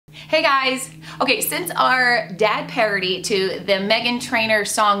Hey guys! Okay, since our dad parody to the Meghan Trainor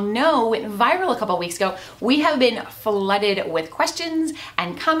song No went viral a couple weeks ago, we have been flooded with questions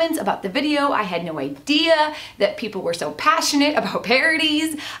and comments about the video. I had no idea that people were so passionate about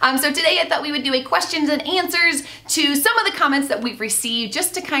parodies. So today I thought we would do a questions and answers to some of the comments that we've received,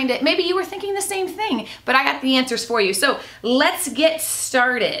 just to kind of, maybe you were thinking the same thing, but I got the answers for you. So let's get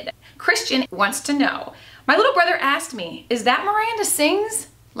started. Christian wants to know, my little brother asked me, is that Miranda sings?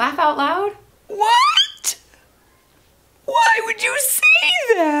 Laugh out loud? What? Why would you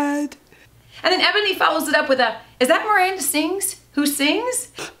say that? And then Ebony follows it up with a, is that Miranda sings? Who sings?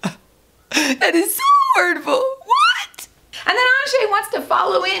 That is so hurtful. What? And then Ajay wants to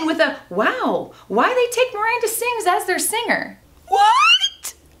follow in with a, wow, why they take Miranda sings as their singer?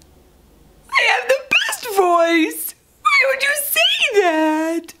 What? I have the best voice. Why would you say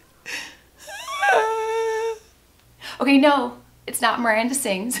that? Okay, no, it's not Miranda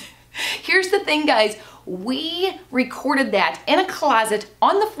sings. Here's the thing, guys. We recorded that in a closet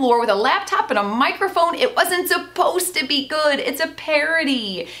on the floor with a laptop and a microphone. It wasn't supposed to be good. It's a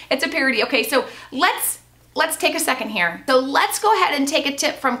parody. It's a parody. Okay, so let's take a second here. So let's go ahead and take a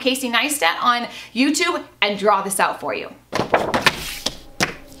tip from Casey Neistat on YouTube and draw this out for you.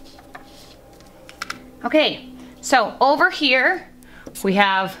 Okay, so over here we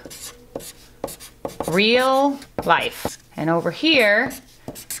have real life. And over here,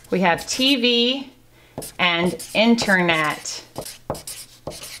 we have TV and internet.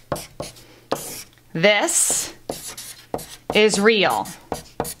 This is real.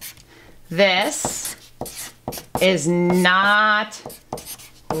 This is not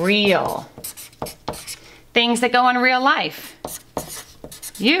real. Things that go in real life.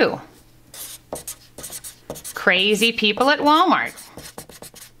 You. Crazy people at Walmart.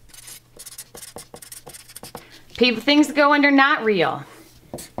 Things that go under not real.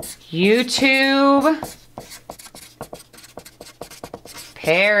 YouTube.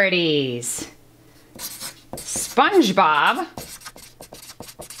 Parodies. SpongeBob.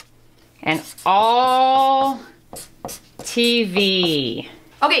 And all TV.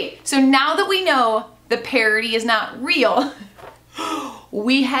 Okay, so now that we know the parody is not real,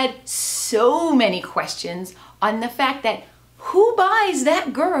 we had so many questions on the fact that who buys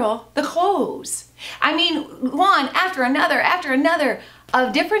that girl the clothes? I mean, one after another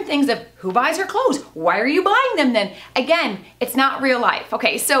of different things of who buys her clothes? Why are you buying them then? Again, it's not real life.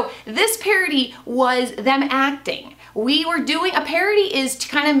 Okay, so this parody was them acting. We were doing, a parody is to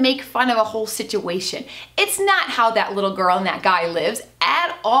kind of make fun of a whole situation. It's not how that little girl and that guy lives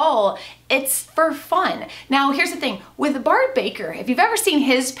at all. It's for fun. Now, here's the thing. With Bart Baker, if you've ever seen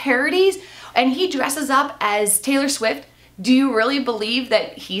his parodies and he dresses up as Taylor Swift, do you really believe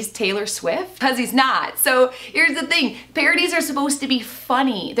that he's Taylor Swift? Because he's not. So here's the thing. Parodies are supposed to be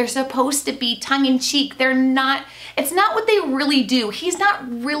funny. They're supposed to be tongue-in-cheek. They're not, it's not what they really do. He's not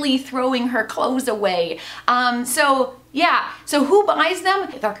really throwing her clothes away. Yeah, so who buys them?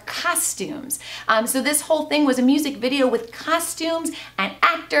 They're costumes. So this whole thing was a music video with costumes and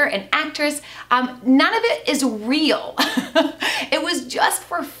actor and actress. None of it is real. It was just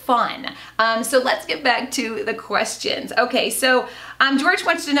for fun. So let's get back to the questions. Okay, so George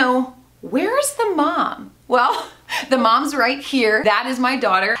wants to know, where's the mom? Well, the mom's right here. That is my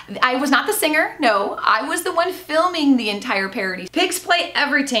daughter. I was not the singer, no. I was the one filming the entire parody. Pigs Play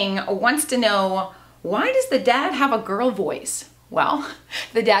Everything wants to know, why does the dad have a girl voice? Well,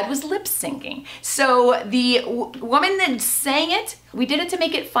 the dad was lip syncing. So the woman that sang it, we did it to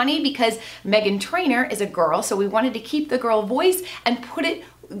make it funny because Meghan Trainor is a girl, so we wanted to keep the girl voice and put it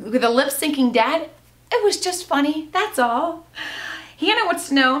with a lip syncing dad. It was just funny, that's all. Hannah wants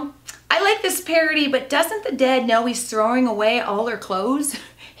to know, I like this parody, but doesn't the dad know he's throwing away all her clothes?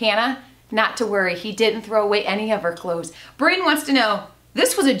 Hannah, not to worry, he didn't throw away any of her clothes. Bryn wants to know,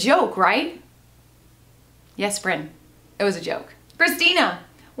 this was a joke, right? Yes, Bryn, it was a joke. Christina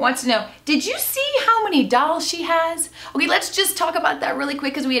wants to know, did you see how many dolls she has? Okay, let's just talk about that really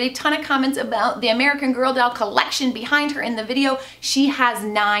quick because we had a ton of comments about the American Girl doll collection behind her in the video. She has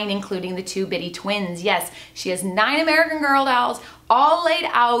 9, including the 2 bitty twins. Yes, she has 9 American Girl dolls, all laid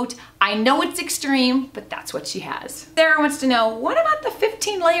out. I know it's extreme, but that's what she has. Sarah wants to know, what about the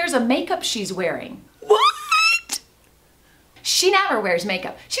 15 layers of makeup she's wearing? What? She never wears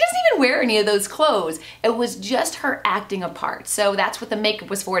makeup. She doesn't even wear any of those clothes. It was just her acting a part. So that's what the makeup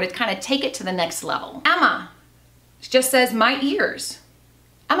was for, to kind of take it to the next level. Emma just says, my ears.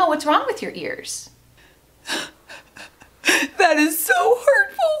 Emma, what's wrong with your ears? That is so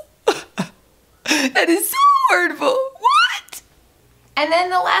hurtful. That is so hurtful. What? And then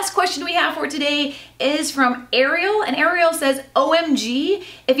the last question we have for today is from Ariel, and Ariel says, OMG,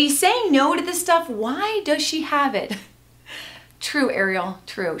 if he's saying no to this stuff, why does she have it? True, Ariel,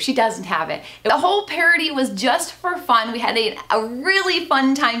 true. She doesn't have it. The whole parody was just for fun. We had a really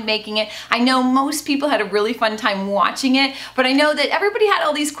fun time making it. I know most people had a really fun time watching it, but I know that everybody had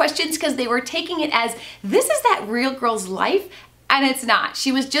all these questions because they were taking it as, this is that real girl's life, and it's not.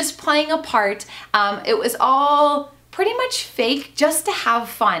 She was just playing a part. It was all pretty much fake just to have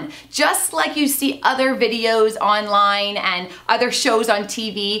fun. Just like you see other videos online and other shows on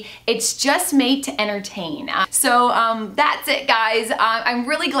TV, it's just made to entertain. So that's it, guys. I'm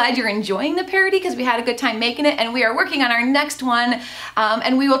really glad you're enjoying the parody because we had a good time making it, and we are working on our next one.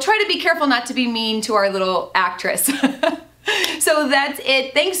 And we will try to be careful not to be mean to our little actress. So that's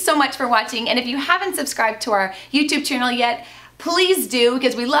it. Thanks so much for watching. And if you haven't subscribed to our YouTube channel yet, please do,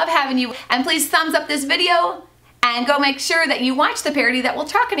 because we love having you. And please thumbs up this video and go make sure that you watch the parody that we're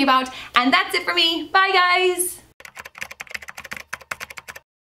talking about. And that's it for me. Bye, guys.